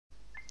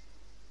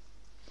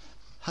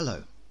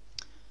Hello,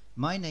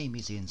 my name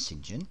is Ian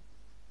St John,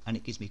 and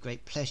it gives me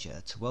great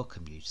pleasure to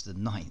welcome you to the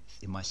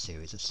 9th in my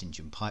series of St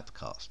John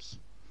pipecasts.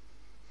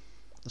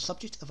 The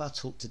subject of our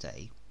talk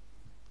today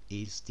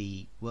is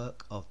the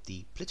work of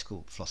the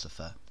political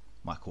philosopher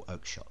Michael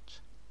Oakeshott.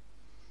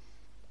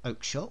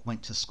 Oakeshott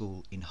went to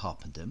school in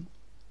Harpenden,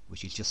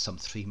 which is just some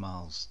 3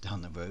 miles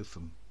down the road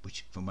from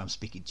where I'm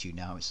speaking to you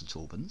now in St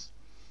Albans,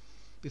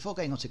 before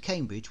going on to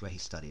Cambridge, where he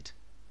studied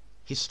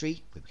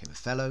history, where he became a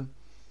fellow,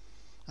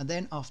 and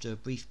then after a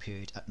brief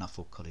period at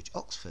Nuffield College,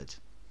 Oxford,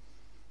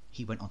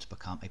 he went on to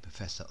become a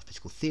professor of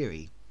political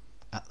theory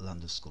at the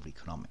London School of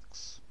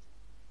Economics.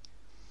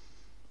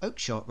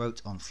 Oakeshott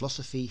wrote on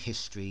philosophy,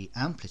 history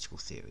and political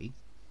theory,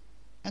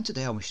 and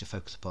today I wish to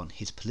focus upon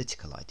his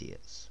political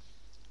ideas,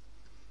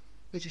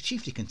 which are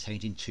chiefly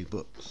contained in 2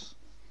 books.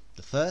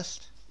 The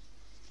first,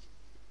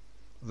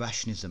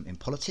 Rationalism in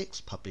Politics,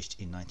 published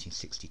in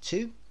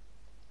 1962,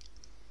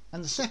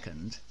 and the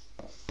second,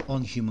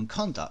 On Human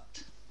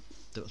Conduct,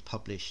 that was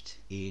published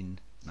in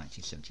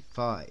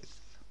 1975.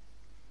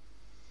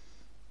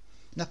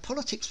 Now,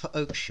 politics for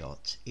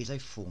Oakeshott is a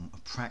form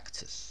of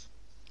practice.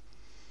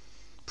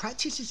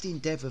 Practice is the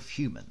endeavour of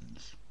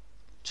humans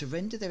to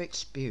render their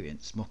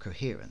experience more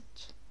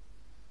coherent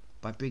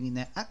by bringing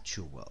their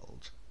actual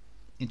world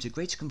into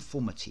greater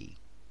conformity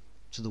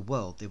to the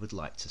world they would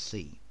like to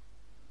see.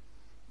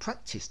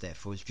 Practice,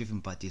 therefore, is driven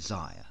by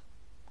desire,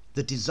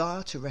 the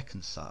desire to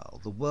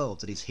reconcile the world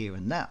that is here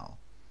and now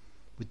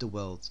with the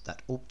world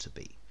that ought to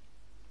be.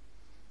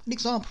 An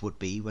example would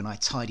be when I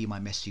tidy my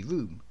messy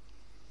room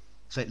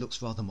so it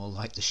looks rather more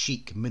like the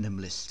chic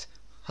minimalist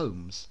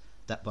homes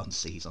that one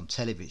sees on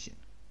television.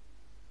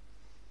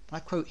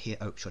 I quote here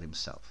Oakeshott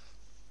himself.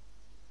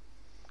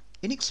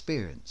 "In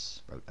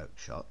experience," wrote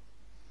Oakeshott,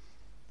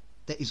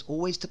 "there is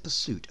always the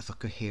pursuit of a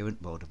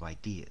coherent world of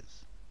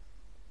ideas.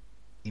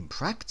 In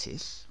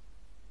practice,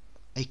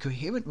 a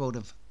coherent world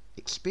of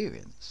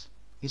experience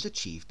is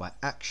achieved by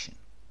action,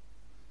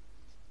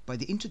 by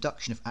the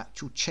introduction of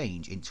actual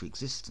change into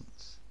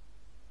existence.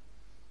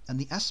 And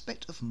the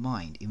aspect of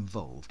mind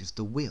involved is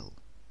the will.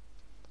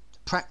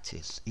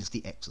 Practice is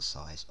the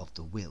exercise of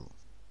the will."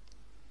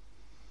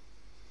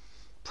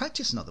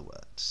 Practice, in other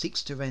words,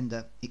 seeks to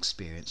render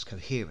experience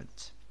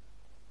coherent,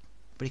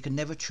 but it can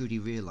never truly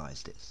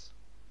realise this.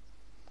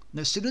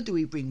 No sooner do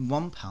we bring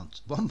one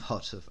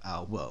part of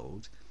our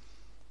world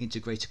into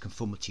greater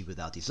conformity with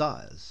our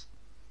desires,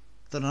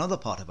 than another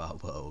part of our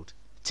world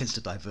tends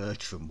to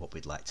diverge from what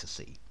we'd like to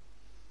see.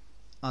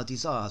 Our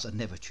desires are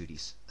never truly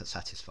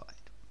satisfied.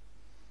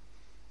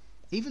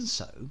 Even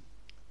so,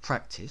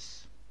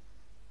 practice,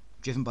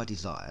 driven by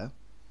desire,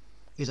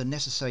 is a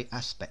necessary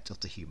aspect of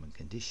the human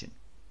condition.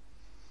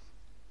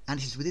 And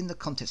it is within the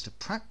context of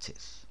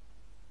practice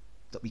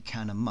that we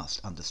can and must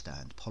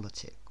understand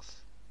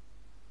politics.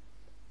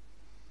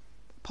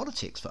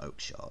 Politics, for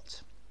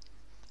Oakeshott,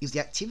 is the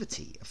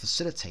activity of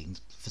facilitating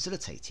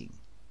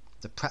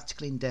the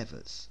practical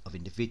endeavours of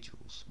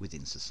individuals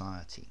within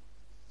society.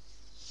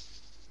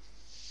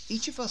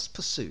 Each of us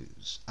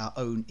pursues our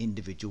own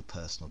individual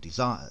personal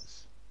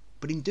desires,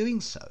 but in doing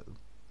so,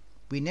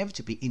 we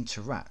inevitably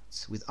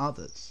interact with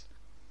others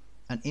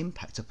and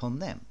impact upon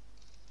them.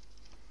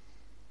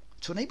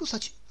 To enable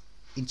such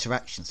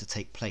interactions to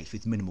take place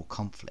with minimal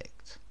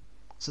conflict,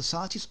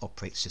 societies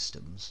operate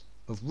systems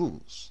of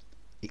rules,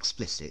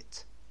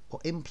 explicit or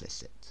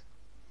implicit.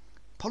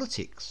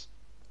 Politics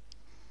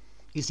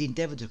is the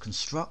endeavour to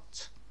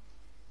construct,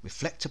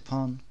 reflect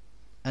upon,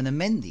 and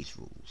amend these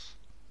rules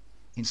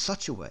in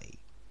such a way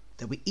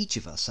that we each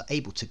of us are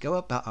able to go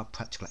about our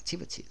practical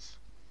activities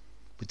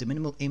with the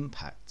minimal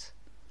impact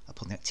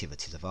upon the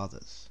activities of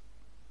others.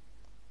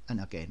 And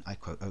again, I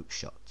quote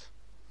Oakeshott.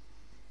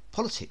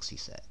 "Politics," he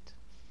said,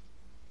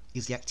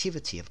 "is the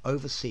activity of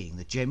overseeing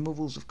the general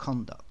rules of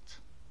conduct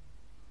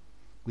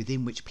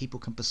within which people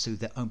can pursue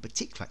their own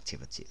particular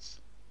activities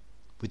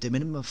with the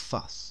minimum of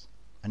fuss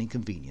and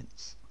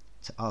inconvenience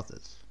to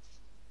others."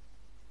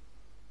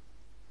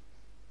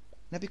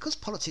 Now, because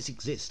politics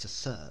exists to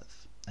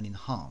serve and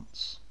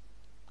enhance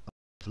a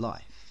way of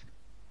life,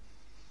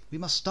 we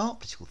must start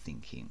political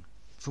thinking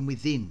from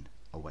within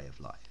a way of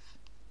life.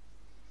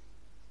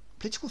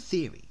 Political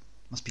theory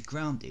must be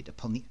grounded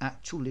upon the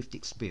actual lived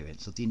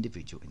experience of the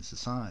individual in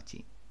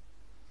society.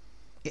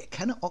 It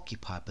cannot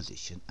occupy a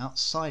position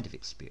outside of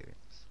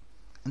experience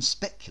and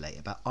speculate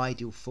about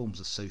ideal forms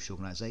of social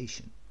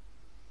organisation,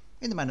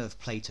 in the manner of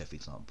Plato, for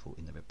example,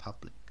 in the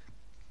Republic.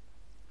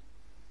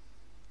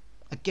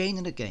 Again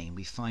and again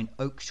we find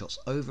Oakeshott's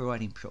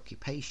overriding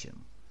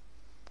preoccupation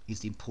is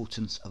the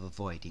importance of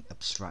avoiding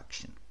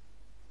abstraction.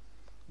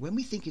 When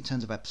we think in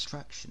terms of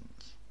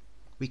abstractions,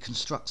 we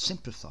construct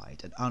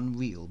simplified and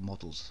unreal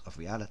models of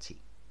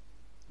reality.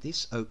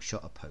 This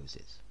Oakeshott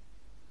opposes.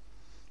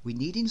 We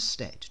need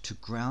instead to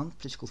ground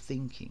political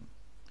thinking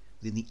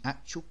within the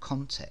actual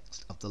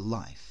context of the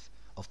life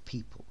of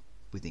people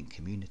within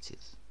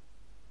communities.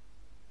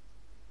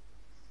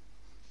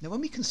 Now,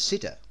 when we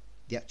consider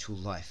the actual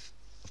life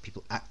of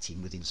people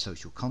acting within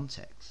social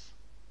contexts,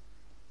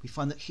 we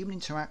find that human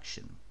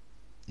interaction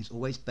is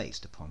always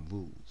based upon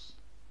rules.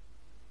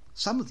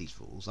 Some of these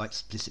rules are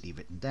explicitly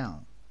written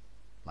down,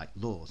 like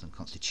laws and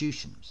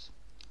constitutions,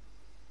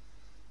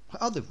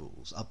 while other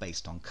rules are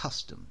based on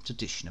custom,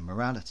 tradition and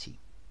morality.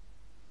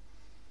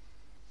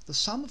 The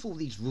sum of all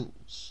these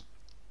rules,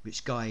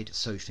 which guide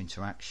social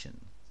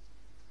interaction,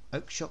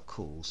 Oakeshott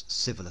calls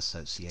civil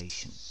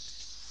association.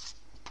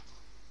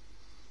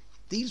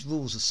 These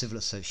rules of civil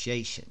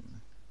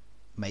association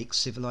make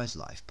civilized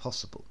life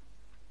possible.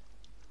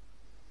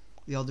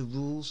 They are the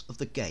rules of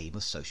the game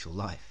of social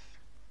life.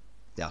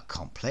 They are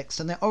complex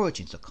and their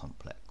origins are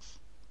complex.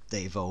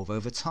 They evolve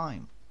over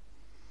time.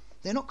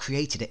 They're not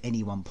created at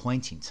any one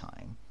point in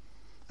time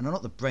and are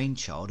not the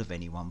brainchild of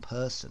any one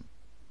person.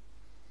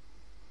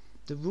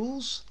 The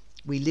rules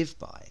we live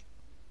by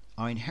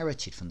are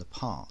inherited from the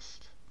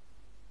past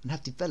and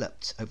have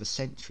developed over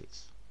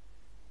centuries.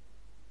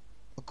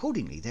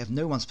 Accordingly, they have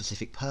no one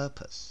specific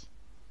purpose,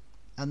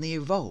 and they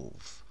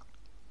evolve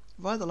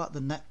rather like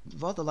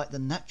the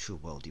natural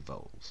world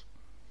evolves,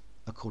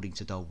 according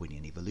to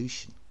Darwinian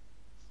evolution.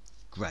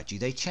 Gradually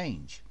they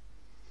change,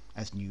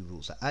 as new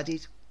rules are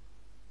added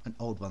and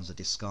old ones are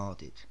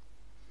discarded.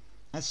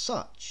 As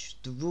such,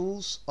 the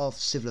rules of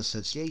civil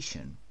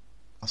association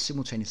are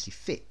simultaneously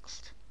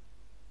fixed,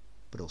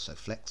 but also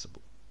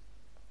flexible.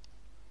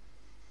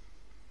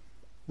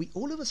 We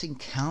all of us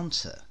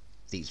encounter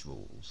these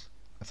rules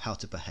of how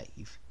to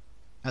behave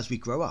as we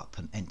grow up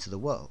and enter the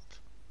world.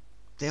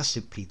 They are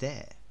simply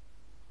there.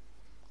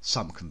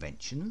 Some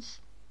conventions,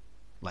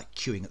 like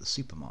queuing at the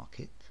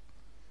supermarket,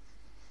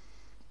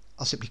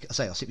 are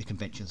simply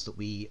conventions that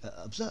we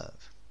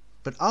observe,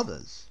 but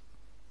others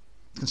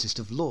consist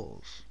of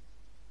laws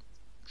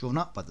drawn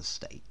up by the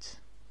state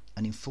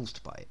and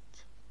enforced by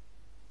it.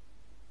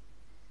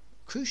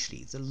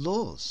 Crucially, the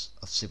laws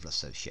of civil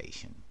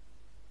association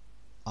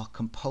are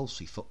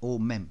compulsory for all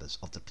members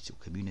of the political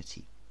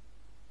community.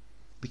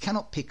 We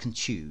cannot pick and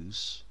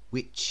choose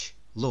which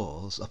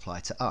laws apply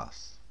to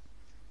us.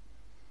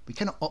 We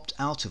cannot opt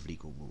out of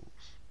legal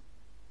rules,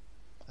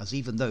 as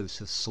even those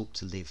who have sought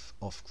to live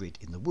off-grid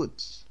in the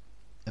woods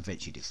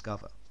eventually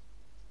discover.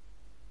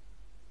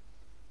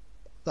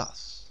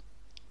 Thus,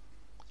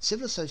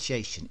 civil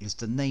association is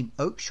the name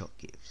Oakeshott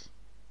gives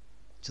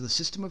to the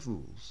system of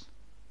rules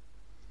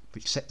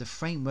which set the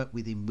framework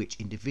within which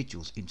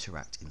individuals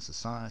interact in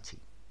society.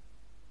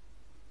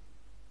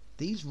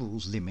 These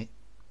rules limit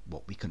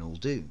what we can all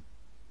do,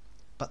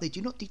 but they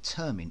do not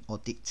determine or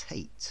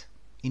dictate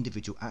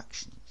individual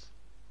actions.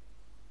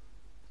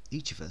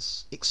 Each of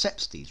us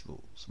accepts these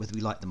rules, whether we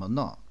like them or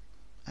not,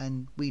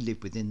 and we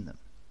live within them.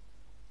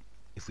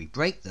 If we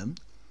break them,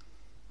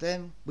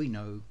 then we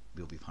know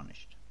we'll be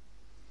punished.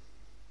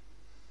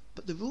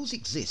 But the rules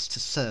exist to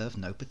serve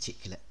no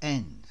particular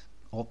end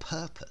or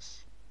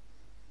purpose,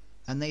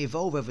 and they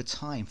evolve over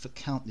time for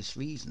countless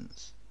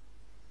reasons,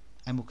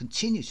 and will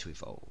continue to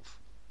evolve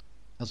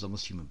as long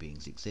as human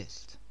beings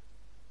exist.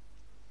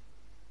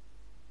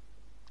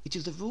 It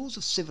is the rules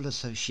of civil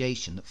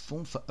association that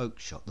form for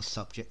Oakeshott the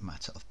subject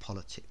matter of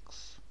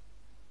politics.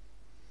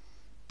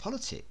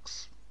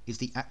 Politics is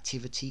the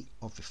activity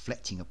of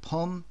reflecting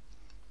upon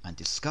and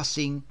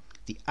discussing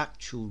the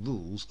actual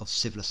rules of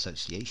civil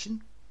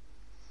association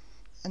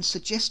and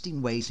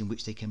suggesting ways in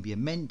which they can be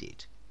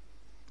amended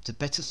to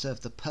better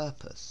serve the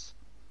purpose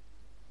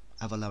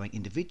of allowing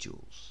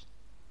individuals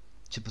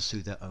to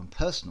pursue their own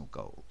personal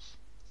goals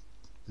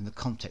in the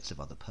context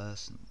of other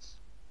persons.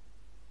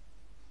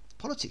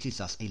 Politics is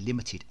thus a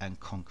limited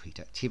and concrete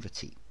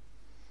activity.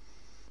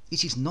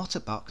 It is not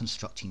about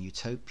constructing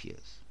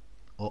utopias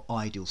or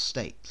ideal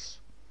states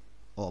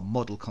or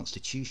model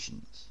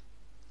constitutions.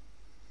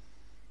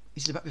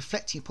 It is about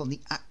reflecting upon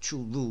the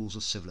actual rules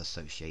of civil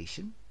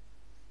association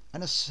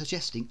and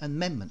suggesting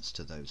amendments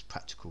to those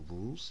practical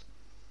rules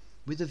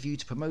with a view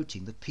to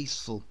promoting the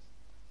peaceful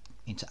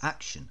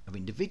interaction of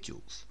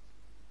individuals,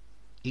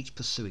 each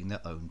pursuing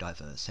their own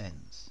diverse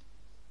ends.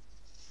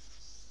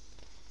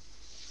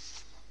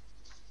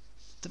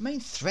 The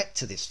main threat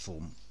to this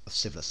form of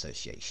civil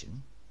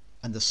association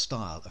and the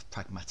style of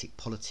pragmatic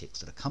politics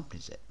that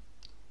accompanies it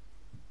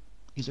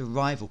is a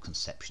rival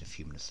conception of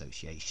human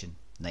association,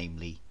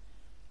 namely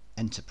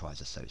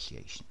enterprise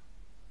association.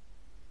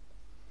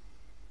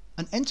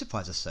 An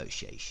enterprise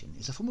association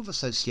is a form of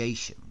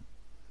association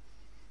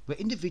where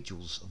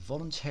individuals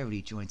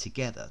voluntarily join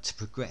together to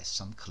progress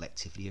some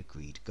collectively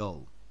agreed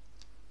goal.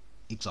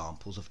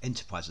 Examples of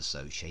enterprise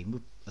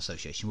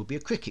association would be a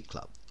cricket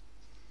club,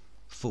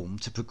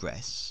 formed to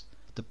progress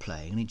the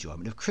playing and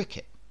enjoyment of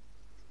cricket,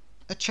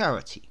 a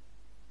charity,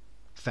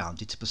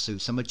 founded to pursue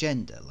some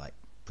agenda like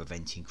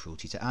preventing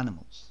cruelty to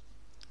animals,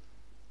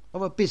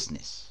 or a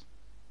business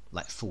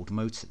like Ford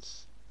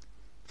Motors,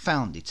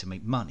 founded to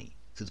make money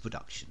through the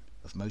production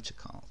of motor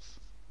cars.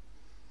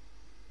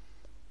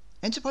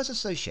 Enterprise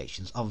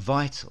associations are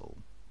vital,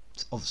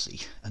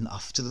 obviously,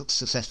 enough to the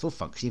successful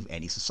functioning of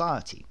any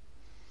society,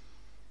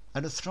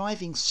 and a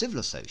thriving civil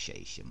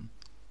association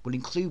will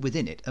include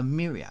within it a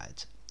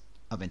myriad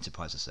of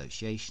enterprise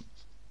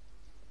associations.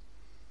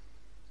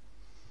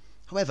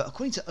 However,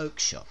 according to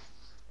Oakeshott,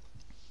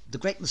 The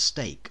great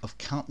mistake of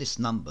countless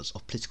numbers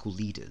of political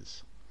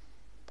leaders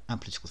and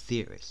political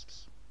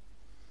theorists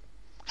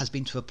has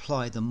been to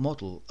apply the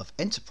model of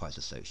enterprise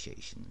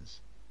associations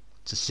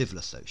to civil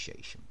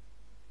association.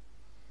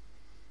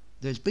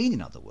 There has been,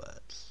 in other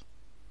words,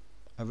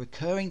 a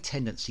recurring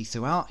tendency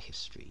throughout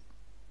history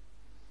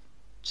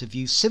to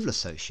view civil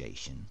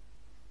association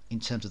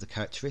in terms of the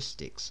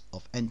characteristics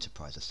of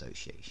enterprise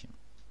association.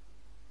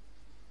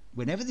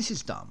 Whenever this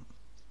is done,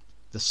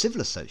 the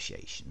civil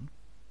association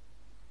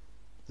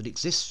that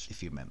exists,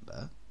 if you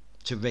remember,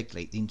 to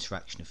regulate the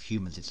interaction of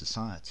humans in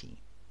society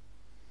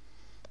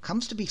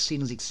comes to be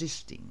seen as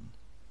existing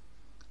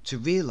to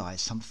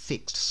realise some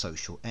fixed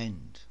social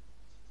end.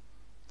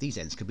 These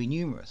ends can be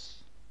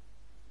numerous,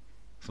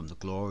 from the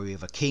glory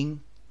of a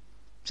king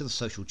to the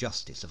social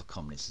justice of a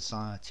communist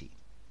society,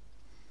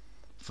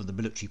 from the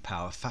military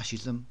power of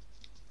fascism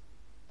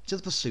to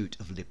the pursuit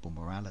of liberal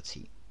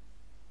morality,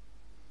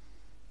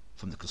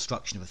 from the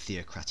construction of a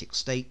theocratic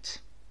state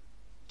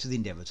to the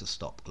endeavour to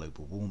stop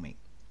global warming.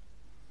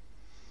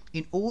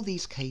 In all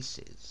these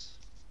cases,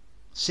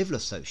 civil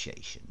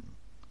association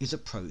is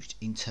approached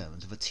in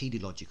terms of a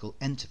teleological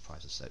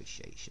enterprise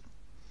association,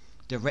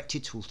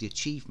 directed towards the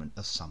achievement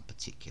of some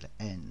particular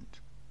end.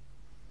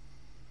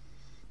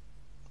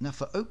 Now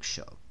for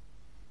Oakeshott,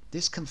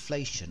 this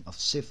conflation of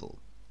civil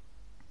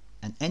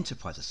and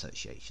enterprise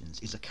associations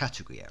is a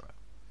category error,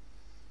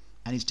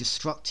 and is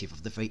destructive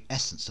of the very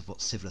essence of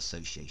what civil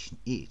association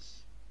is.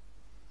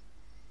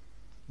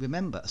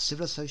 Remember, a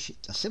civil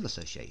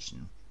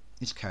association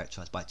is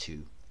characterized by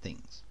two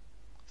things.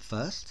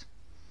 First,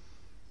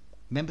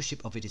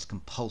 membership of it is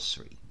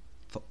compulsory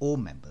for all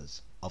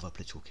members of a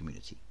political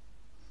community.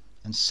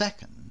 And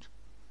second,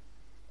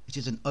 it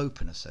is an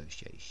open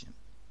association,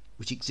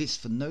 which exists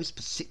for no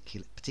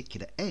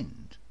particular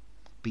end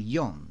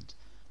beyond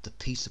the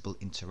peaceable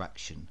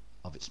interaction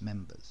of its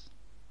members.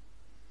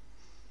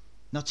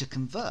 Now, to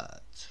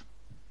convert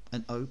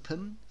an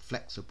open,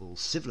 flexible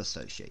civil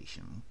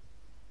association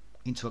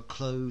into a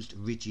closed,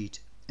 rigid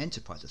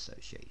enterprise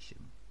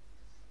association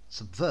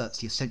subverts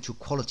the essential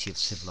quality of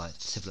civil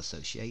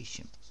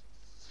association.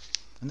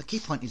 And the key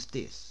point is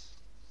this: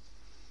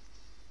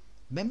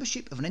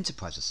 membership of an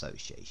enterprise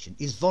association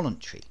is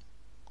voluntary.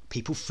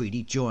 People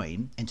freely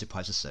join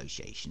enterprise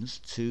associations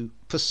to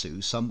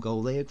pursue some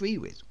goal they agree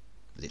with,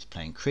 whether it's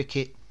playing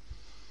cricket,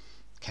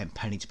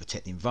 campaigning to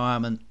protect the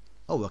environment,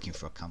 or working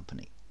for a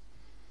company.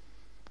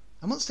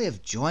 And once they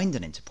have joined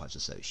an enterprise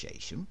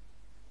association,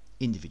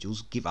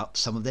 individuals give up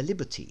some of their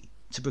liberty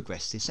to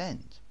progress this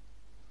end.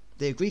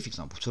 They agree, for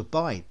example, to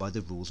abide by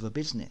the rules of a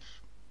business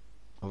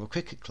or a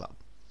cricket club.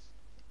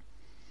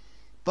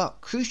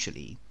 But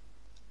crucially,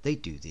 they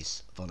do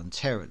this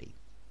voluntarily.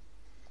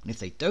 And if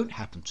they don't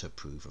happen to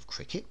approve of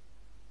cricket,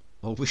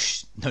 or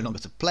wish no longer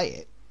to play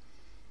it,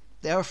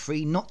 they are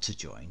free not to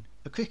join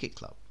a cricket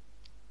club.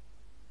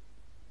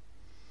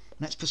 And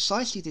that's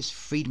precisely this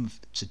freedom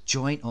to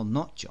join or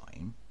not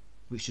join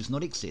which does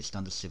not exist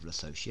under civil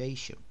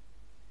association.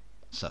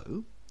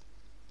 So,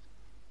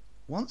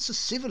 once a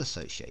civil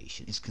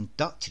association is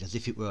conducted as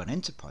if it were an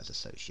enterprise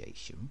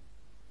association,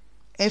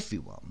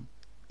 everyone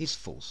is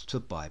forced to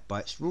abide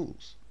by its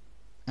rules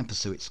and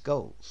pursue its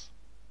goals,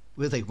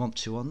 whether they want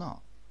to or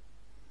not.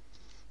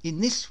 In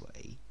this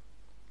way,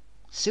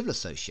 civil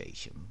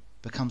association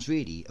becomes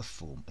really a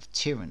form of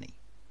tyranny,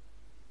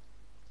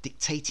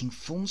 dictating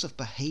forms of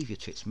behaviour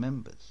to its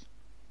members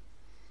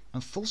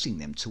and forcing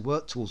them to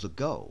work towards a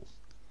goal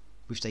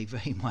which they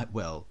very might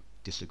well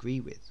disagree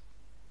with.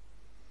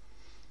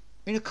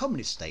 In a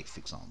communist state, for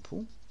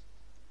example,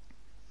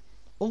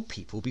 all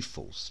people will be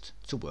forced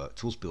to work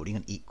towards building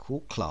an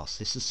equal,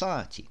 classless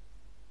society.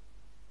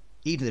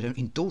 Either they don't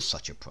endorse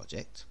such a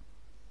project,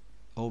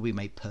 or we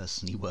may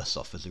personally worse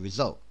off as a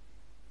result.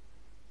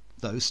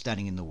 Those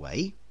standing in the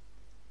way,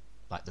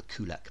 like the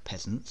kulak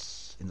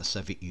peasants in the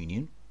Soviet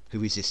Union who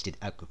resisted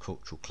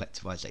agricultural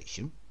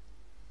collectivization,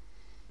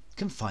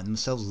 can find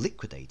themselves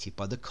liquidated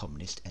by the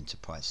communist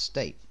enterprise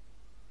state.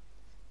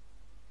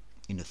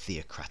 In a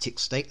theocratic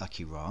state like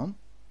Iran,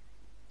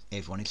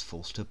 everyone is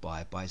forced to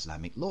abide by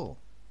Islamic law,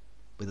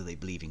 whether they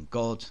believe in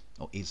God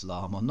or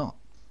Islam or not,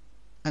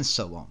 and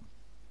so on.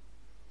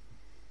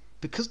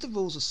 Because the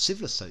rules of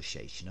civil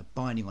association are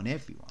binding on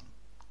everyone,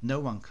 no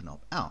one can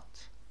opt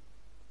out,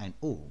 and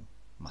all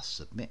must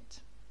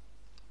submit.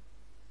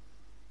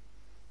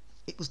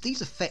 It was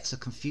these effects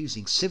of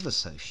confusing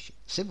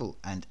civil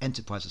and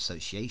enterprise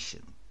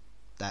association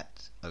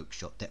that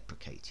Oakeshott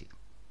deprecated.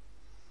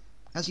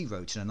 As he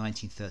wrote in a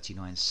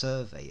 1939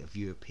 survey of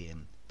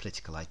European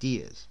political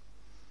ideas,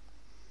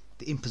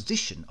 the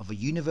imposition of a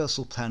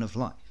universal plan of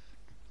life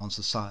on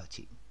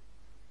society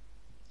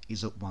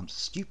is at once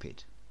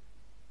stupid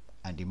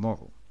and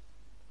immoral.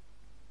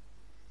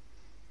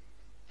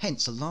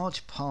 Hence, a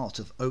large part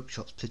of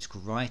Oakeshott's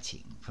political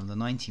writing from the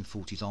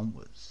 1940s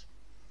onwards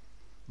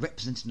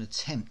represented an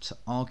attempt to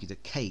argue the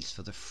case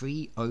for the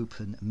free,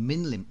 open,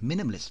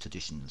 minimalist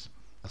traditions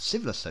of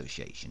civil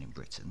association in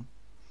Britain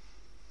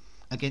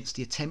against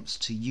the attempts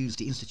to use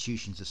the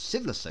institutions of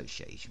civil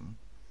association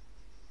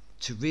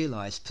to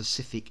realise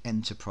specific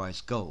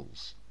enterprise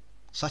goals,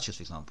 such as,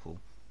 for example,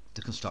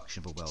 the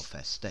construction of a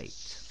welfare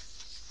state.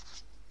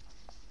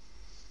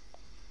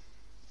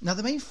 Now,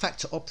 the main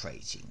factor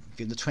operating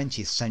during the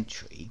 20th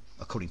century,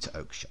 according to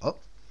Oakeshott,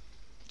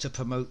 to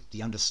promote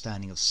the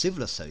understanding of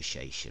civil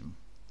association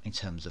in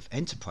terms of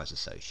enterprise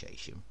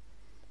association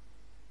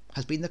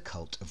has been the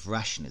cult of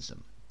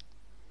rationalism,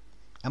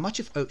 and much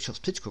of Oakeshott's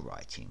political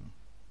writing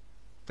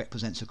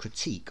represents a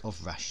critique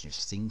of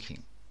rationalist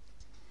thinking.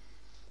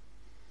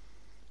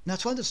 Now,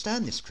 to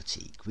understand this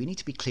critique, we need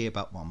to be clear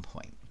about one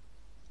point,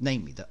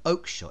 namely that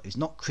Oakeshott is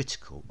not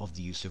critical of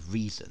the use of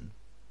reason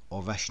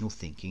or rational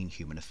thinking in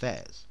human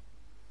affairs.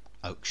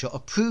 Oakeshott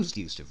approves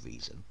the use of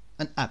reason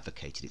and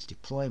advocated its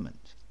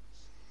deployment.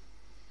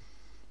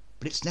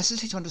 But it's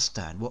necessary to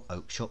understand what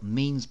Oakeshott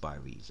means by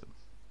reason.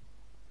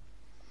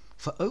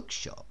 For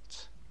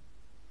Oakeshott,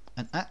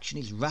 an action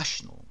is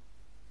rational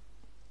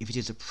if it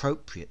is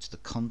appropriate to the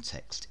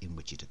context in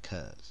which it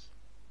occurs.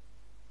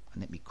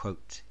 And let me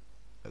quote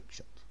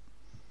Oakeshott.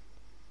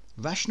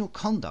 Rational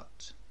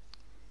conduct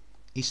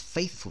is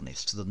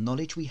faithfulness to the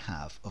knowledge we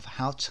have of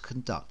how to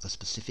conduct the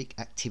specific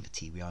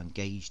activity we are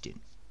engaged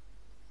in.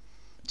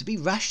 To be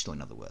rational,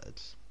 in other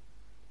words,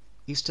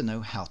 is to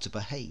know how to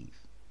behave.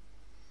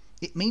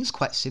 It means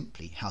quite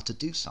simply how to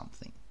do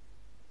something.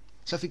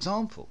 So, for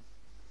example,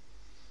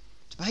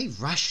 to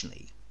behave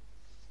rationally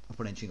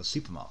upon entering a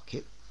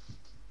supermarket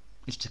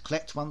is to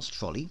collect one's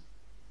trolley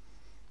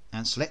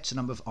and select a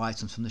number of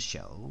items from the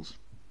shelves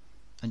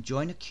and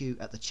join a queue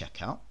at the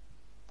checkout,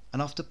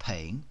 and after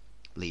paying,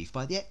 leave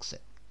by the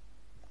exit.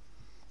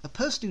 A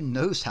person who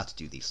knows how to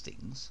do these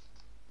things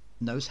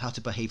knows how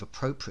to behave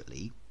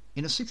appropriately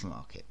in a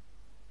supermarket,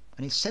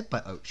 and is said by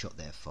Oakeshott,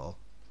 therefore,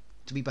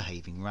 to be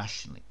behaving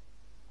rationally.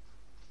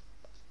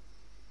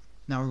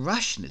 Now,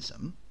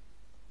 rationalism,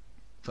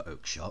 for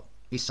Oakeshott,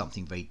 is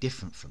something very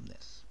different from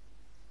this.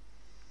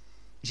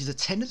 It is a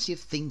tendency of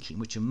thinking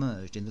which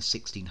emerged in the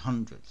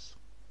 1600s,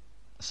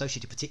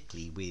 associated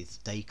particularly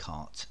with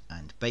Descartes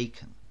and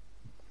Bacon,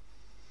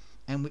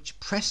 and which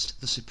pressed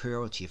the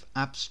superiority of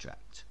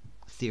abstract,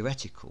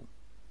 theoretical,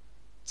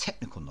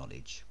 technical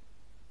knowledge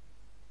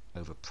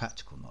over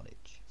practical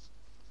knowledge.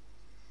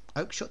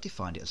 Oakeshott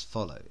defined it as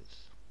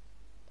follows.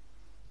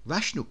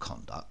 Rational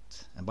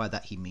conduct, and by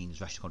that he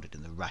means rational conduct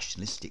in the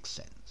rationalistic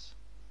sense,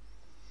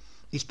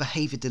 is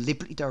behaviour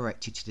deliberately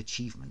directed to the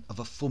achievement of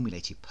a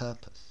formulated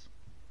purpose,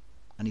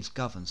 and is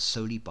governed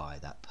solely by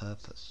that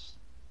purpose.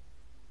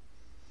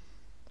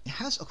 It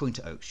has, according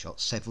to Oakeshott,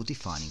 several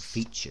defining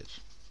features.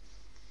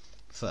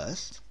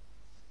 First,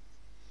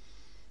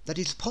 that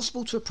it is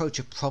possible to approach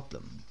a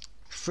problem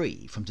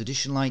free from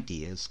traditional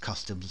ideas,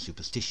 customs and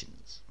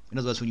superstitions. In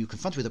other words, when you're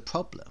confronted with a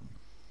problem,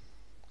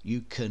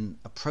 you can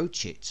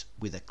approach it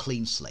with a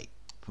clean slate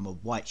from a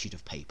white sheet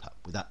of paper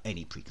without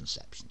any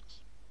preconceptions.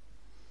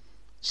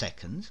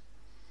 Second,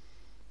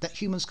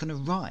 that humans can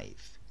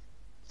arrive,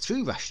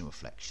 through rational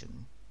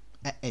reflection,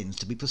 at ends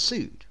to be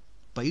pursued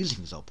by using,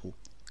 for example,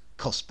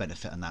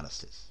 cost-benefit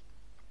analysis.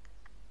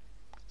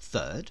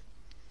 Third,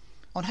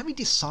 on having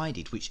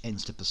decided which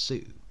ends to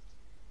pursue,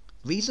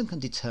 reason can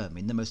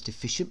determine the most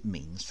efficient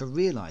means for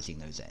realizing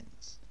those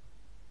ends,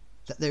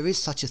 that there is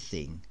such a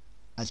thing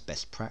as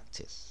best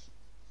practice.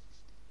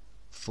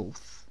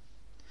 Fourth,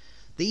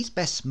 these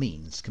best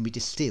means can be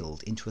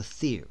distilled into a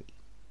theory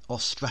or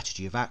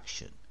strategy of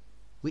action,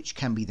 which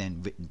can be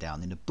then written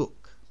down in a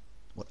book,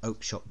 what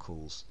Oakeshott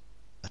calls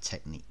a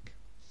technique.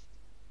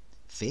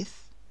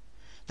 Fifth,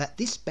 that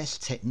this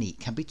best technique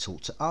can be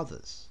taught to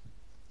others,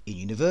 in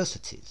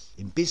universities,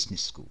 in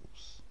business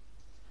schools,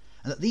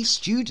 and that these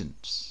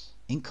students,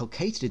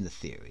 inculcated in the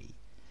theory,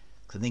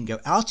 can then go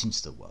out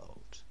into the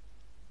world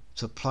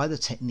to apply the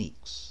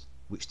techniques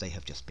which they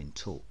have just been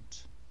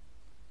taught.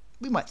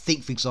 We might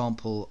think, for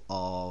example,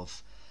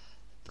 of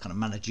the kind of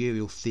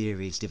managerial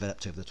theories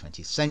developed over the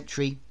 20th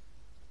century,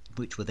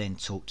 which were then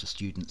taught to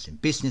students in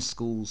business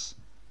schools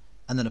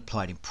and then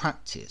applied in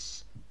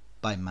practice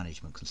by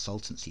management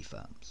consultancy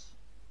firms.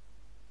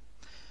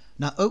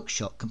 Now,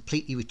 Oakeshott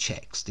completely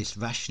rejects this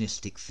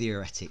rationalistic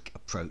theoretic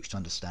approach to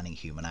understanding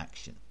human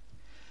action.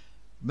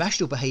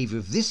 Rational behaviour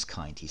of this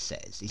kind, he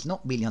says, is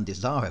not merely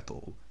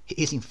undesirable, it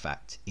is in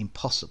fact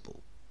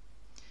impossible.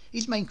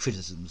 His main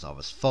criticisms are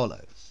as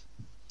follows.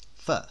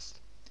 First,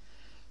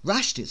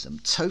 rationalism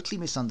totally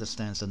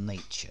misunderstands the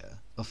nature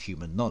of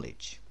human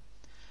knowledge,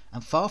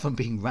 and far from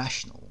being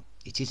rational,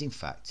 it is in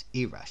fact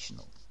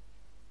irrational.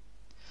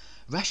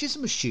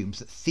 Rationalism assumes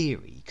that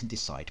theory can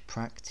decide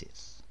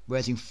practice,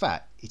 whereas in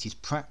fact it is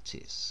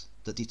practice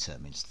that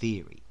determines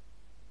theory.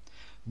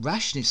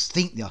 Rationalists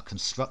think they are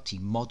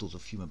constructing models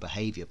of human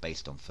behaviour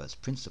based on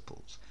first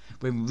principles,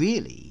 when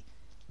really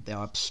they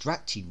are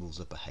abstracting rules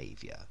of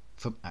behaviour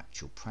from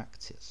actual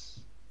practice.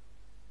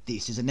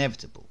 This is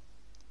inevitable.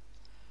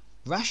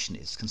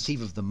 Rationalists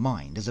conceive of the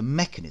mind as a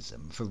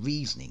mechanism for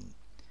reasoning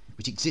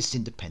which exists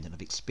independent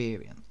of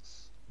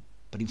experience,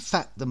 but in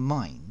fact the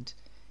mind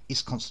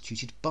is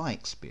constituted by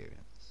experience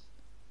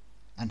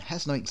and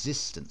has no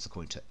existence,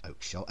 according to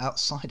Oakeshott,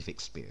 outside of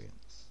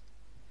experience.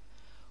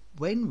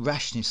 When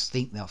rationalists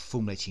think they are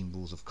formulating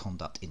rules of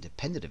conduct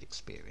independent of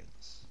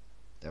experience,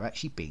 they're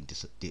actually being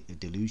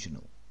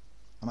delusional.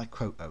 And I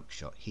quote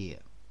Oakeshott here.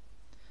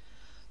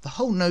 The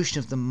whole notion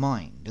of the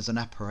mind as an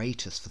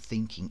apparatus for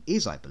thinking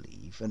is, I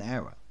believe, an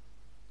error.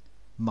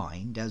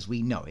 Mind, as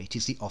we know it,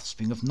 is the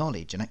offspring of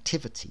knowledge and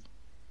activity.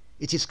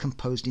 It is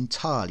composed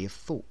entirely of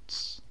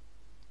thoughts.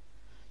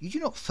 You do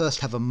not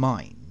first have a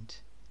mind,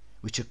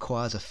 which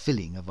acquires a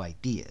filling of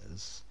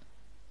ideas,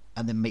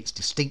 and then makes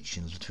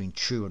distinctions between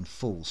true and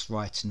false,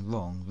 right and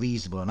wrong,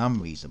 reasonable and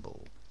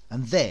unreasonable,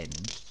 and then,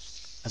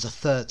 as a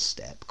third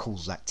step,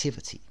 causes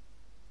activity.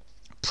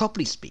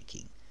 Properly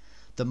speaking,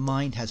 the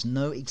mind has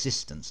no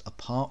existence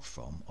apart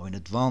from or in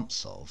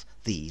advance of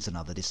these and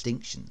other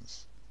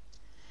distinctions.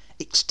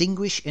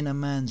 Extinguish in a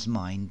man's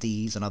mind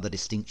these and other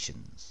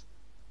distinctions,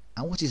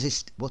 and what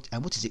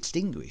is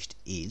extinguished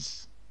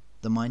is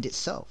the mind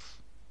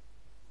itself.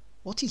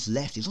 What is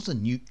left is not a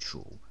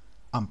neutral,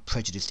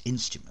 unprejudiced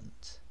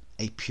instrument,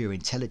 a pure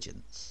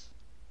intelligence,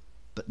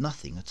 but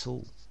nothing at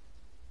all.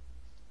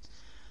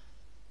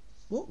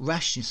 What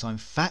rationalists are in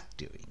fact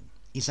doing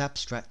is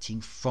abstracting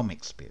from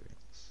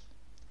experience,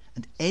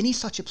 and any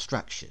such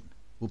abstraction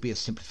will be a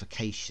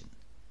simplification,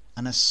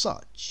 and as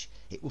such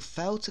it will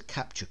fail to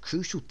capture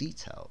crucial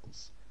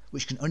details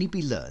which can only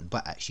be learned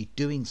by actually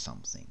doing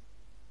something.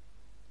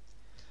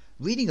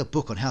 Reading a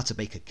book on how to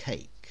bake a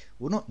cake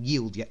will not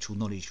yield the actual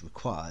knowledge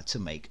required to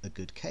make a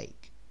good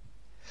cake.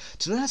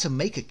 To learn how to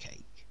make a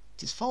cake,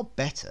 it is far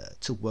better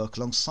to work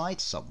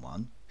alongside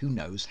someone who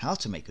knows how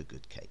to make a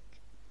good cake,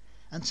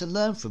 and to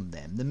learn from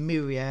them the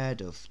myriad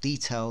of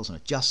details and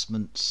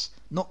adjustments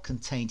not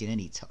contained in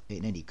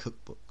any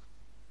cookbook.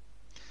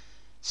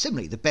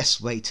 Similarly, the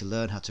best way to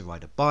learn how to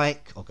ride a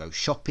bike, or go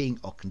shopping,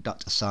 or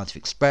conduct a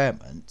scientific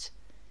experiment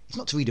is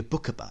not to read a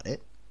book about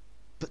it,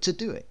 but to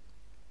do it.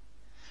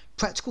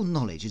 Practical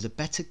knowledge is a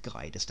better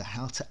guide as to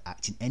how to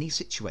act in any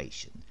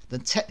situation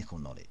than technical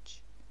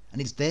knowledge,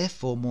 and is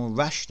therefore more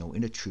rational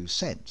in a true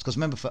sense. Because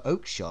remember, for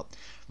Oakeshott,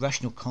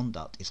 rational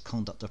conduct is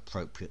conduct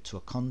appropriate to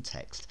a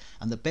context,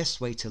 and the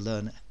best way to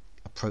learn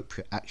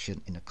appropriate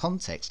action in a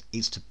context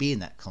is to be in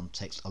that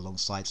context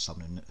alongside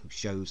someone who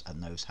shows and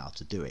knows how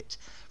to do it.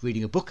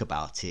 Reading a book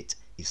about it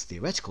is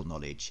theoretical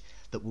knowledge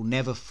that will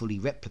never fully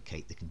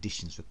replicate the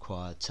conditions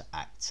required to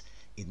act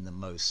in the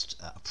most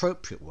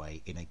appropriate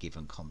way in a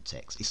given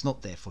context. It's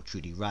not therefore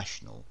truly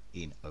rational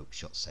in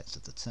Oakeshott's sense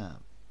of the term.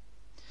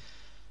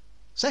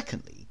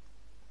 Secondly,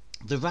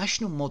 the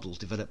rational models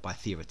developed by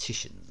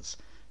theoreticians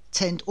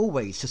tend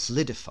always to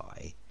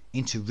solidify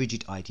into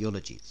rigid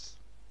ideologies,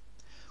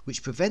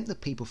 which prevent the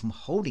people from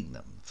holding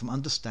them from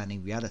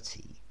understanding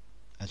reality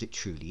as it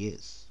truly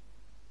is.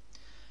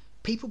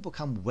 People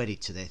become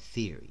wedded to their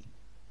theory.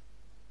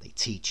 They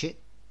teach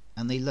it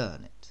and they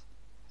learn it,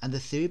 and the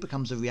theory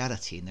becomes a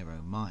reality in their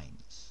own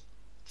minds.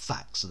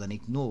 Facts are then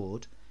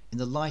ignored in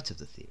the light of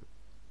the theory.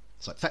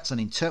 It's like facts are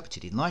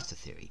interpreted in light of the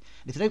theory,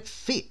 and if they don't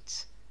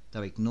fit,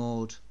 they're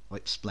ignored or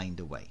explained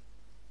away.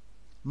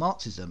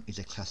 Marxism is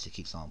a classic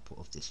example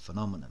of this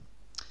phenomenon.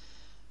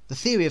 The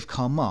theory of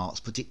Karl Marx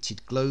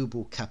predicted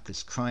global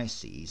capitalist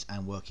crises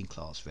and working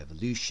class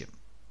revolution,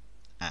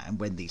 and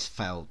when these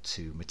failed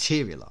to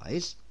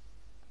materialise,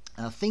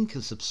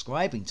 thinkers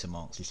subscribing to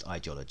Marxist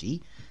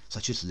ideology,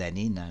 such as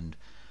Lenin and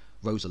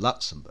Rosa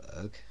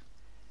Luxemburg,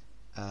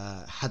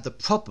 had the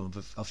problem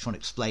of trying to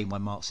explain why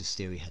Marxist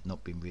theory had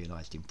not been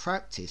realised in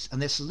practice,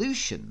 and their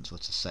solutions were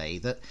to say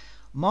that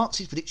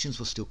Marx's predictions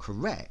were still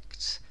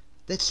correct,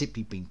 they'd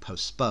simply been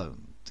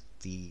postponed.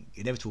 The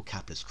inevitable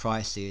capitalist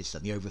crisis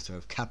and the overthrow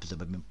of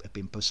capitalism had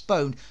been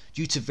postponed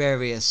due to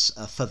various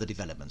further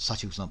developments, such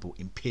as, for example,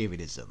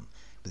 imperialism,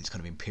 with its kind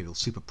of imperial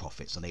super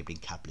profits enabling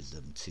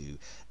capitalism to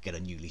get a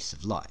new lease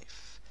of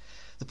life.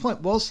 The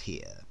point was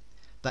here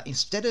that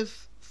instead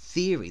of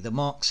theory, the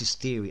Marxist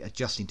theory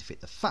adjusting to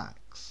fit the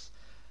facts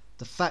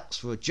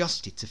were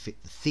adjusted to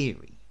fit the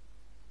theory,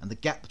 and the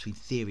gap between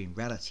theory and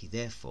reality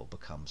therefore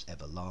becomes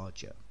ever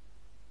larger.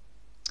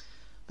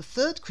 The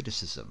third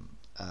criticism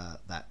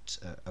that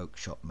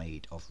Oakeshott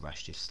made of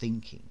rationalist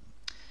thinking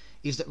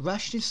is that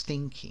rationalist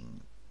thinking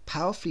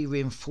powerfully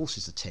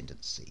reinforces the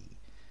tendency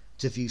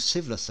to view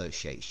civil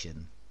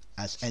association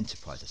as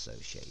enterprise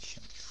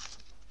association.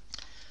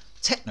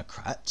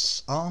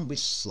 Technocrats, armed with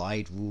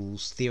slide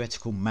rules,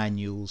 theoretical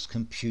manuals,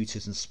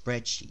 computers and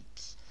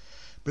spreadsheets,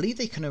 believe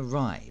they can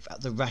arrive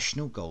at the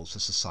rational goals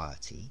of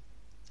society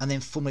and then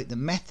formulate the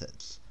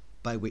methods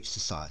by which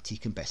society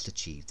can best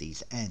achieve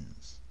these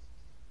ends.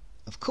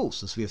 Of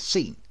course, as we have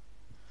seen,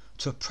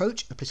 to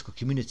approach a political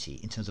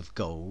community in terms of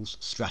goals,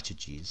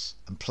 strategies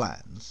and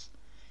plans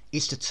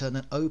is to turn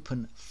an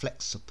open,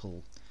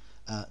 flexible,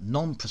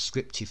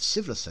 non-prescriptive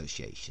civil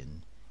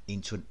association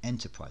into an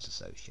enterprise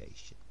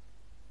association.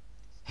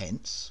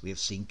 Hence, we have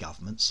seen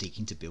governments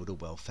seeking to build a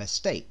welfare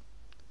state,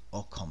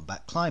 or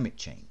combat climate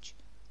change,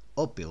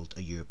 or build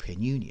a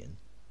European Union,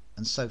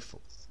 and so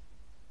forth.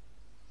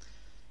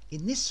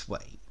 In this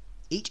way,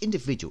 each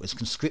individual is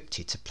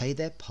conscripted to play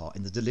their part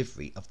in the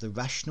delivery of the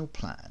rational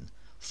plan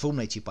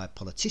formulated by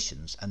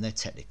politicians and their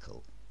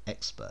technical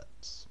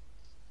experts.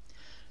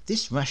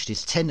 This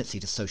rationalist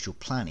tendency to social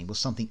planning was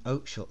something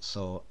Oakeshott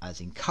saw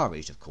as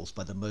encouraged, of course,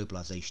 by the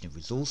mobilisation of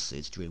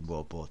resources during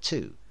World War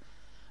II,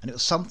 and it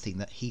was something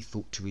that he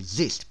thought to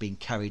resist being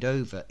carried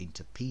over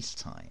into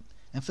peacetime,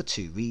 and for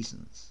two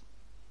reasons.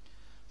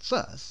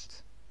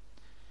 First,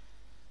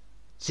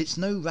 since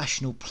no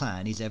rational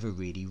plan is ever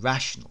really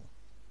rational,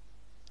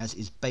 as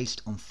it is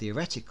based on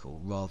theoretical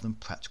rather than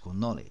practical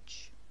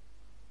knowledge.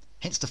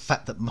 Hence the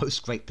fact that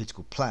most great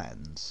political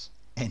plans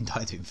end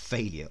either in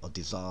failure or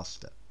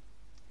disaster.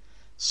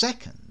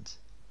 Second,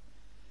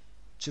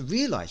 to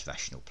realise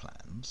rational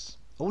plans,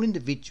 all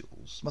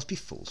individuals must be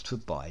forced to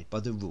abide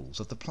by the rules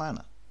of the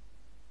planner,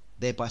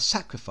 thereby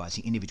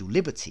sacrificing individual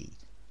liberty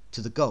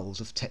to the goals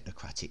of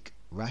technocratic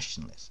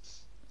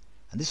rationalists.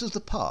 And this was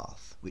the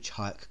path which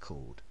Hayek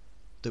called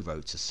the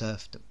road to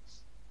serfdom.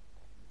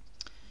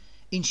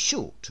 In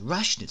short,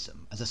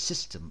 rationalism as a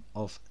system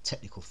of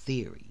technical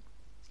theory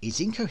is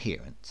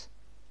incoherent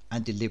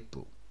and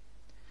illiberal,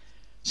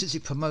 since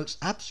it promotes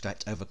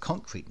abstract over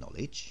concrete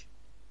knowledge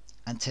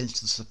and tends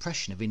to the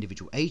suppression of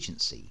individual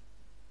agency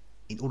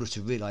in order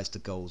to realise the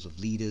goals of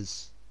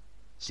leaders,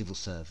 civil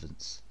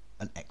servants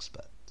and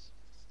experts.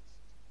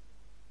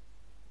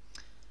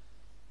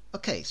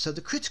 Okay, so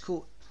the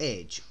critical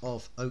edge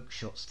of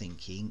Oakeshott's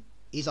thinking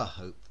is, I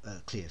hope,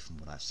 clear from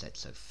what I've said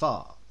so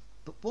far.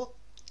 But what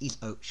is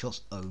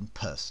Oakeshott's own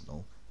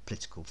personal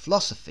political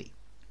philosophy?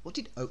 What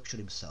did Oakeshott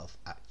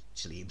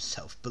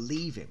himself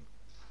believe in?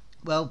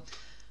 Well,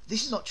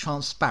 this is not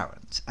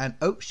transparent, and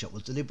Oakeshott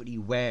was deliberately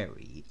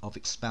wary of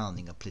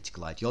expounding a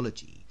political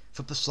ideology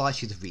for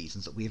precisely the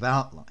reasons that we have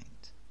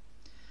outlined.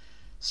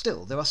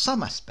 Still, there are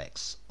some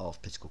aspects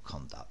of political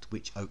conduct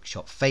which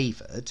Oakeshott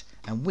favoured,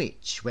 and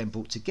which, when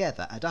brought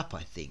together, add up,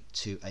 I think,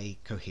 to a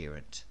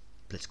coherent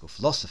political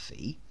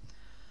philosophy,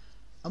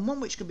 and one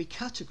which can be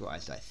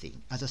categorised, I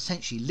think, as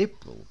essentially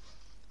liberal,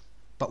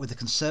 but with a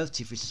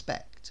conservative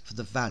respect for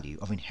the value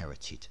of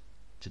inherited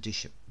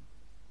tradition.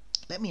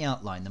 Let me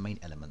outline the main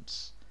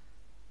elements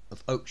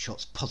of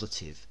Oakeshott's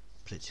positive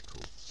political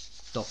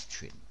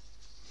doctrine.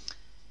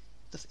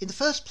 In the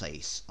first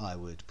place, I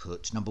would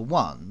put, number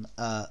one,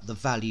 the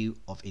value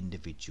of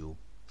individual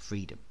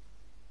freedom.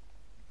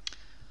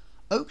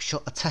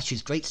 Oakeshott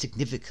attaches great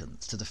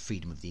significance to the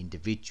freedom of the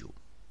individual.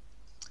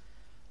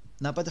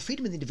 Now, by the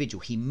freedom of the individual,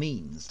 he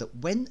means that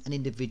when an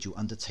individual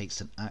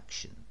undertakes an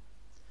action,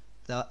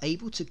 they are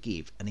able to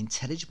give an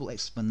intelligible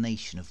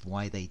explanation of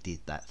why they did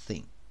that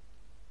thing.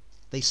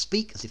 They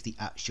speak as if the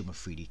action were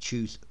freely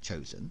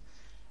chosen,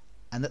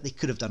 and that they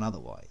could have done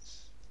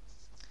otherwise.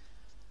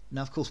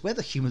 Now, of course,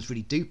 whether humans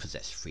really do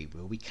possess free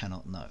will, we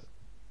cannot know.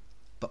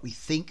 But we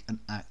think and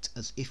act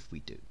as if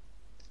we do.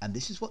 And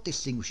this is what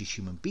distinguishes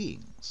human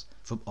beings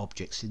from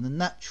objects in the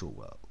natural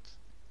world.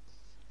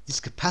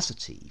 This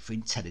capacity for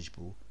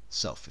intelligible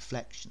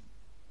self-reflection.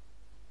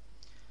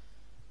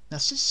 Now,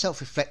 since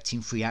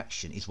self-reflecting free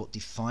action is what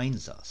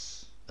defines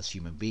us as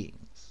human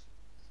beings,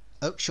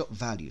 Oakeshott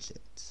values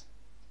it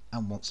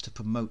and wants to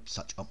promote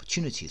such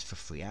opportunities for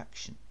free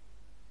action.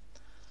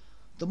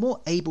 The more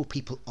able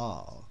people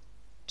are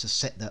to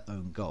set their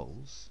own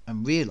goals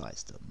and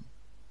realise them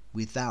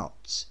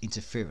without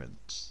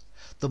interference,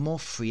 the more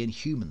free and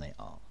human they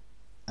are,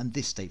 and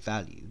this they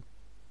value,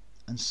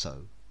 and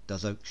so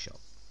does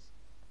Oakeshott.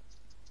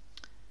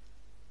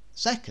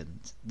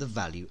 Second, the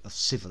value of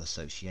civil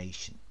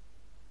association.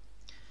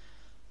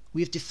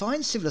 We have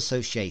defined civil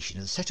association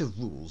as a set of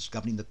rules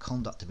governing the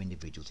conduct of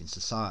individuals in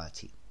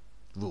society,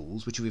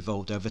 rules which have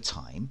evolved over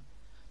time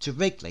to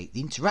regulate the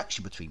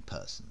interaction between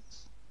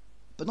persons,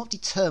 but not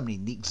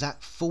determining the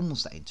exact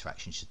forms that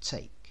interaction should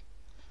take,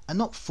 and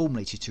not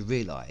formulated to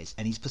realise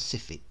any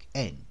specific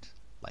end,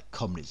 like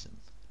communism,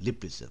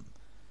 liberalism,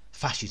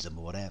 fascism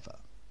or whatever.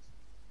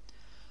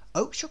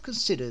 Oakeshott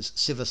considers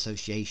civil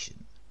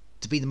association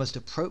to be the most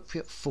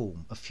appropriate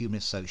form of human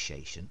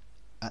association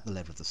at the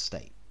level of the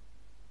state.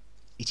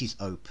 It is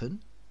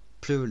open,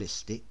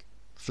 pluralistic,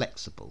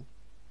 flexible,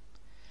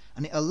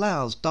 and it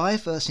allows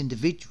diverse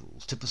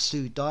individuals to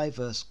pursue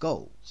diverse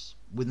goals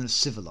within a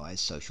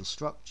civilised social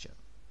structure.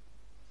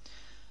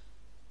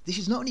 This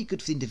is not only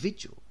good for the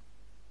individual,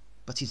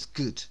 but is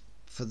good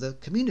for the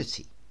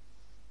community,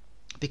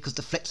 because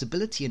the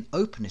flexibility and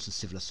openness of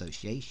civil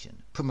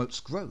association promotes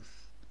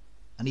growth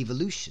and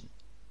evolution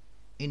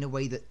in a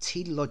way that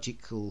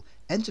teleological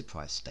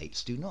enterprise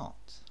states do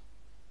not.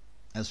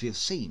 As we have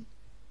seen,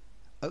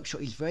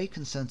 Oakeshott is very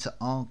concerned to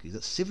argue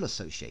that civil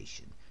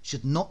association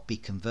should not be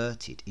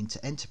converted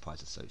into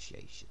enterprise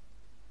association,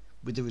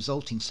 with the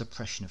resulting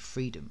suppression of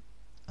freedom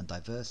and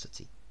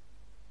diversity.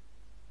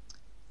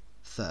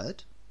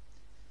 Third,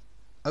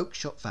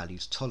 Oakeshott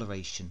values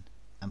toleration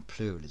and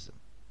pluralism.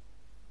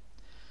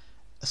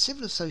 A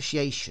civil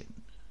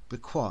association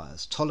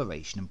requires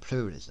toleration and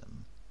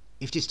pluralism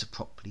if it is to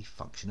properly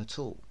function at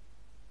all.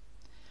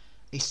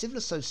 A civil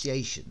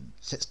association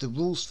sets the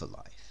rules for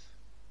life,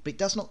 but it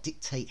does not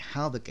dictate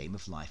how the game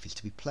of life is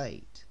to be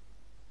played.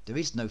 There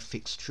is no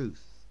fixed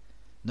truth,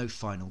 no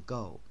final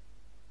goal.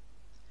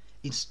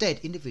 Instead,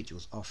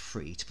 individuals are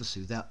free to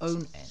pursue their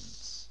own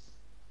ends,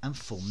 and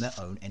form their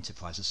own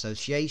enterprise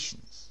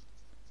associations.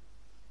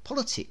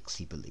 Politics,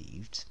 he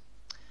believed,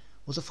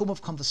 was a form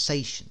of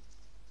conversation,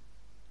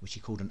 which he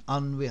called an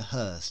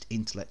unrehearsed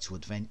intellectual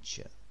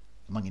adventure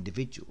among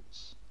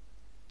individuals.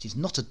 It is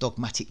not a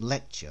dogmatic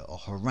lecture or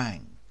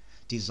harangue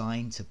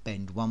designed to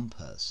bend one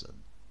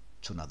person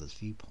to another's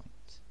viewpoint.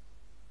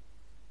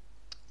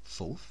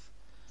 Fourth,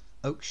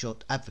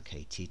 Oakeshott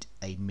advocated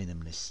a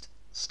minimalist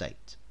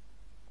state.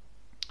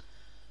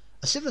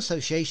 A civil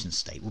association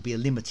state will be a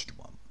limited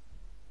one.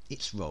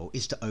 Its role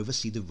is to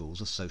oversee the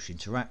rules of social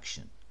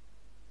interaction,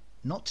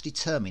 not to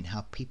determine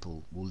how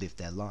people will live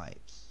their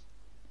lives.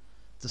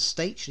 The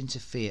state should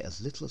interfere as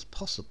little as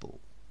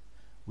possible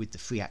with the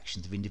free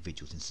actions of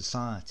individuals in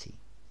society.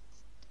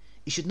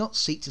 It should not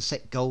seek to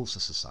set goals for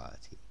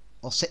society,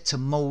 or set to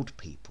mould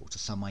people to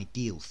some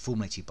ideal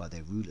formulated by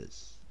their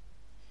rulers.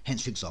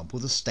 Hence, for example,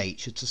 the state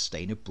should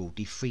sustain a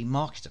broadly free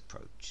market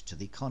approach to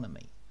the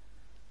economy,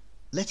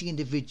 letting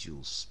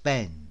individuals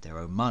spend their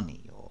own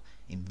money or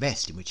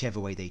invest in whichever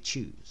way they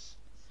choose,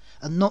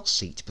 and not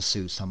seek to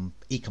pursue some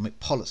economic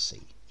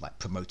policy like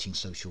promoting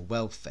social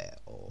welfare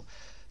or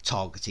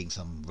targeting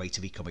some rate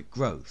of economic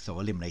growth or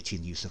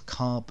eliminating the use of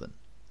carbon.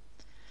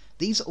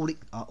 These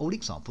are all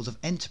examples of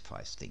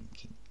enterprise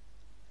thinking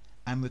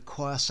and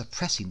require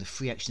suppressing the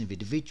free action of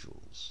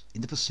individuals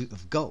in the pursuit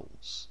of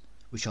goals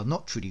which are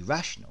not truly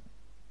rational,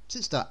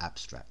 since they are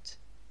abstract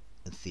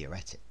and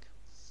theoretic.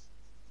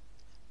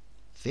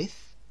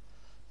 Fifth,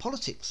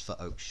 politics for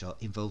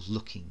Oakeshott involves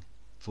looking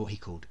for what he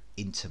called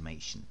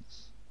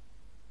intimations.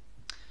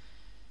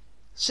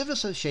 Civil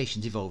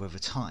associations evolve over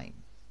time,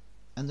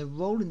 and the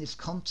role in this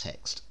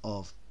context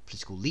of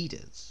political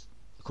leaders,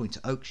 according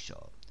to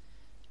Oakeshott,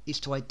 is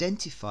to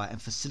identify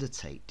and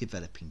facilitate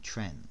developing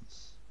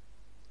trends.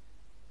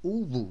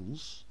 All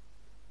rules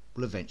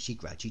will eventually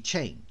gradually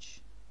change,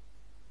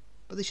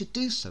 but they should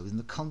do so in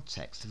the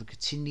context of a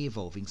continually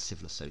evolving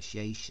civil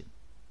association.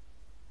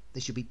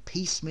 There should be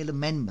piecemeal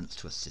amendments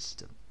to a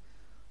system,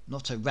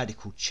 not a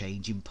radical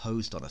change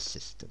imposed on a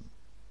system.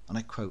 And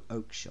I quote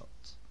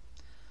Oakeshott,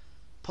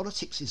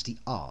 "Politics is the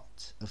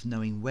art of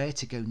knowing where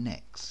to go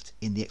next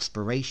in the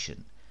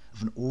exploration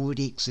of an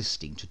already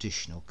existing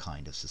traditional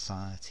kind of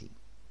society."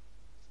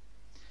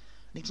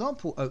 An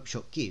example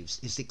Oakeshott gives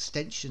is the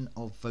extension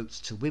of votes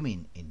to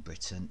women in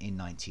Britain in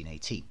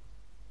 1918.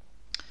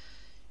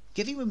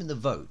 Giving women the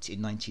vote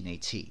in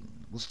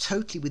 1918 was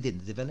totally within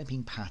the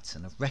developing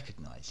pattern of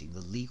recognising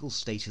the legal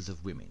status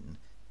of women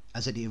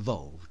as it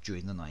evolved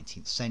during the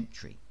 19th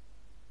century.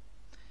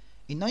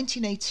 In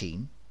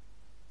 1918,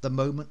 the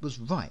moment was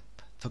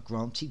ripe for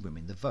granting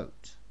women the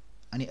vote,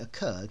 and it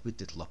occurred with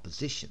little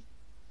opposition,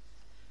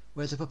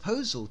 whereas a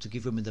proposal to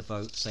give women the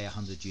vote, say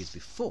 100 years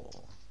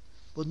before,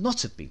 would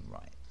not have been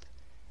ripe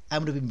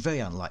and would have been very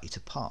unlikely to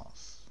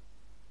pass.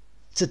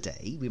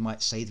 Today, we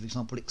might say, for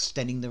example,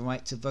 extending the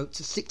right to vote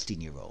to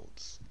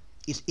 16-year-olds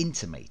is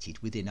intimated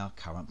within our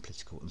current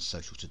political and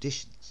social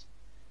traditions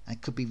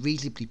and could be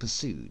reasonably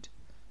pursued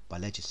by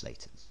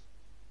legislators.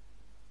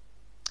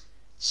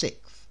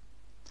 Sixth,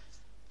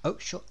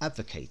 Oakeshott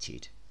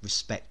advocated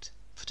respect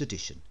for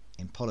tradition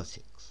in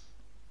politics.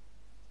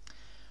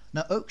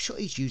 Now, Oakeshott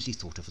is usually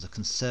thought of as a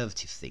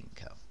conservative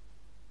thinker.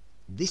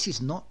 This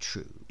is not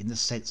true in the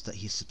sense that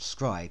he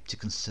subscribed to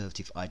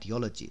conservative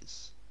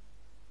ideologies,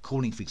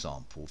 calling, for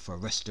example, for a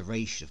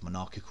restoration of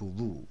monarchical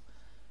rule,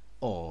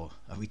 or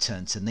a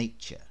return to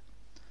nature,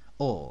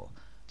 or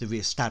the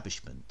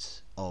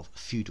re-establishment of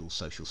feudal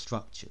social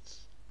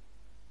structures.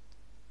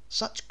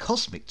 Such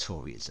cosmic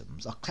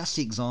Toryisms are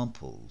classic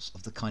examples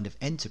of the kind of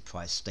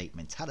enterprise state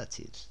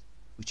mentalities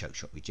which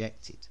Oakeshott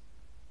rejected.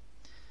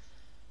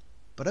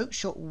 But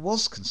Oakeshott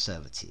was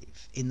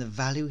conservative in the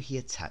value he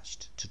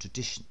attached to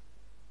tradition.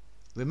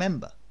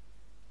 Remember,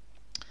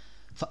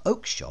 for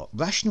Oakeshott,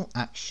 rational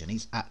action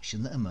is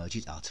action that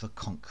emerges out of a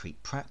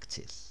concrete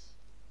practice.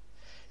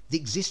 The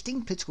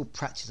existing political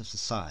practice of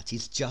society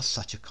is just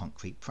such a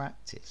concrete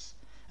practice,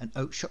 and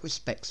Oakeshott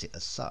respects it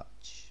as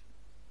such.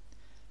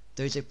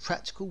 There is a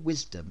practical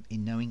wisdom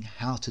in knowing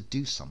how to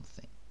do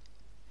something,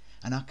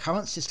 and our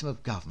current system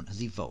of government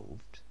has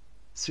evolved,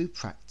 through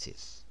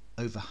practice,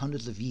 over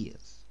hundreds of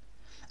years,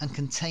 and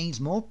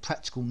contains more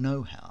practical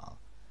know-how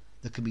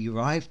that can be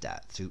arrived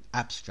at through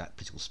abstract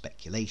political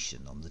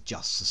speculation on the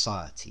just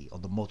society or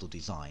the model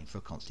design for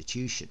a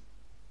constitution.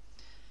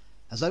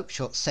 As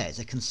Oakeshott says,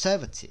 a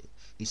conservative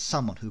is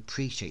someone who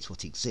appreciates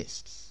what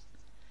exists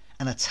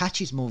and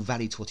attaches more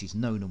value to what is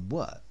known and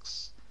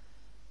works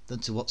than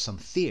to what some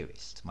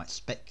theorist might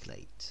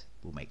speculate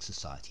will make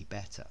society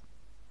better.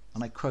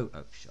 And I quote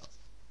Oakeshott,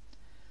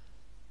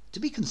 "To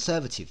be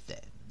conservative,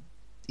 then,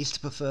 is to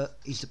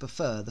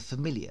prefer the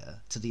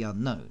familiar to the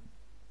unknown,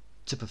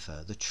 to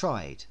prefer the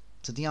tried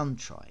to the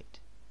untried,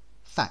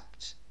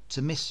 fact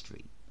to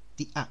mystery,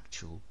 the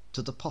actual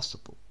to the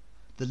possible,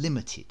 the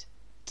limited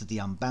to the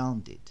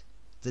unbounded,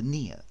 the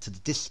near to the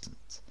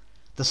distant,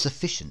 the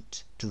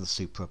sufficient to the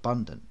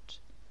superabundant,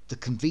 the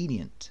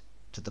convenient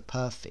to the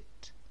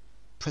perfect,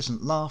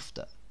 present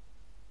laughter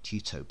to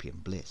utopian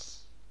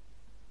bliss."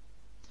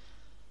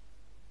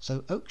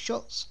 So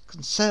Oakeshott's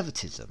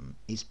conservatism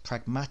is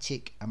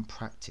pragmatic and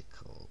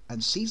practical,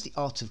 and sees the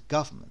art of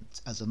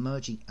government as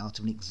emerging out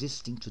of an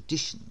existing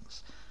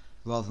traditions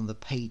rather than the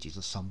pages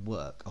of some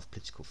work of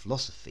political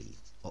philosophy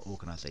or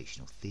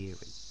organisational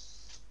theory.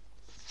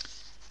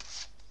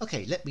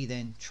 Okay, let me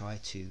then try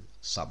to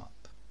sum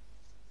up.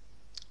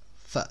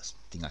 First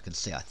thing I can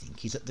say, I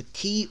think, is that the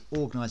key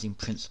organising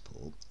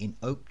principle in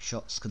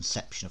Oakeshott's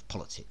conception of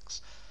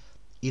politics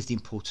is the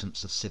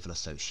importance of civil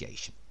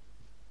association.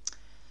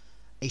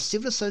 A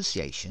civil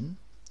association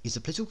is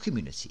a political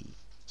community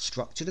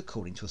structured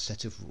according to a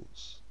set of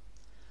rules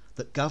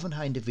that govern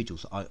how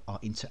individuals are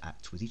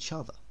interact with each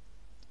other.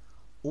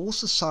 All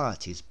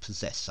societies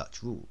possess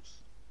such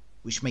rules,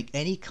 which make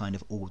any kind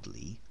of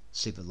orderly,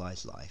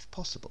 civilized life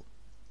possible.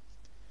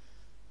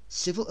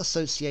 Civil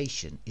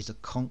association is a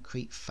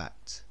concrete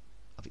fact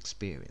of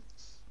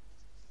experience.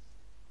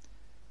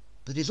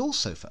 But it is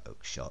also, for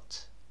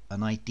Oakeshott,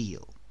 an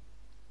ideal,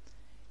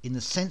 in the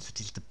sense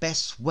that it is the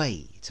best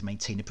way to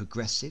maintain a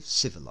progressive,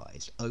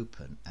 civilized,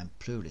 open and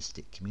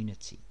pluralistic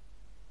community.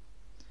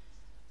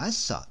 As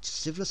such,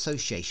 civil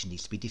association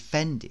needs to be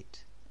defended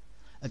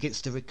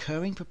against the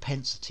recurring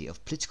propensity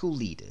of political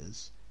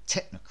leaders,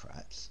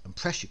 technocrats and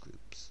pressure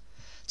groups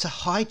to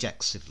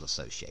hijack civil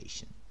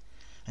association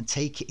and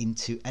take it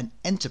into an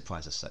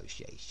enterprise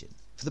association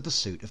for the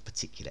pursuit of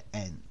particular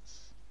ends.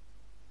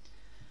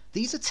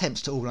 These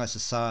attempts to organise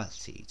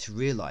society to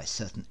realise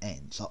certain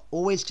ends are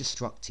always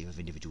destructive of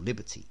individual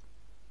liberty.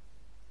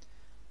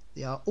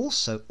 They are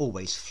also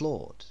always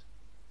flawed,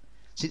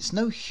 since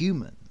no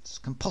humans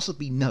can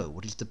possibly know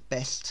what is the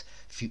best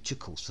future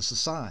course for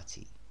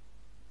society,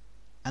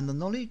 and the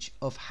knowledge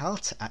of how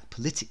to act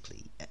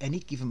politically at any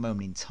given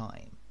moment in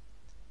time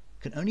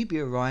can only be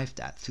arrived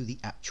at through the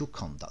actual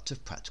conduct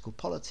of practical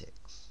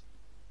politics.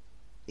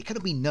 It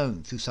cannot be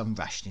known through some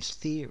rationalist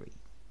theory.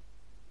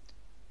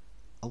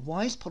 A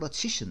wise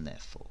politician,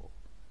 therefore,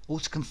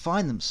 ought to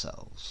confine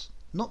themselves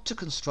not to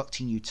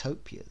constructing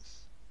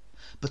utopias,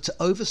 but to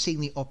overseeing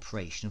the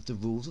operation of the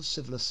rules of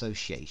civil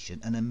association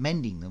and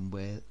amending them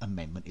where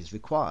amendment is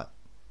required.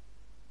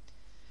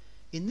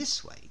 In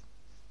this way,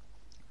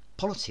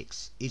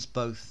 politics is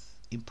both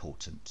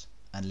important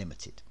and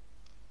limited.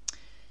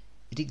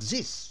 It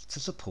exists to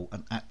support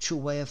an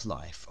actual way of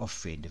life of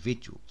free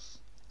individuals,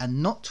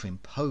 and not to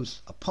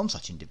impose upon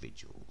such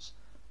individuals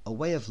a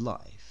way of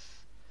life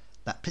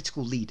that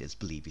political leaders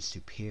believe is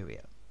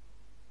superior.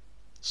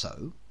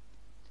 So,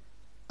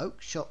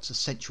 Oakeshott's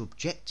essential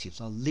objectives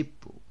are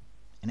liberal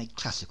in a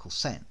classical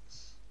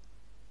sense: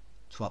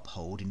 to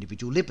uphold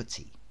individual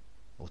liberty,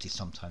 or what is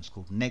sometimes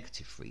called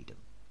negative freedom,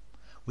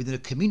 within a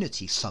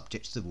community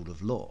subject to the rule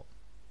of law.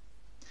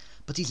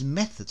 But his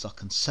methods are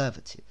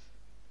conservative,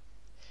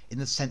 in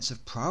the sense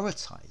of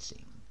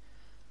prioritising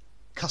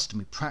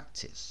customary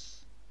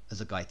practice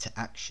as a guide to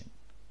action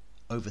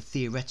over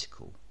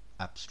theoretical,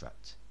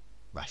 abstract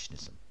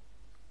rationalism.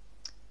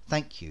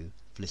 Thank you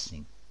for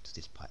listening to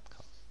this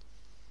pipecast.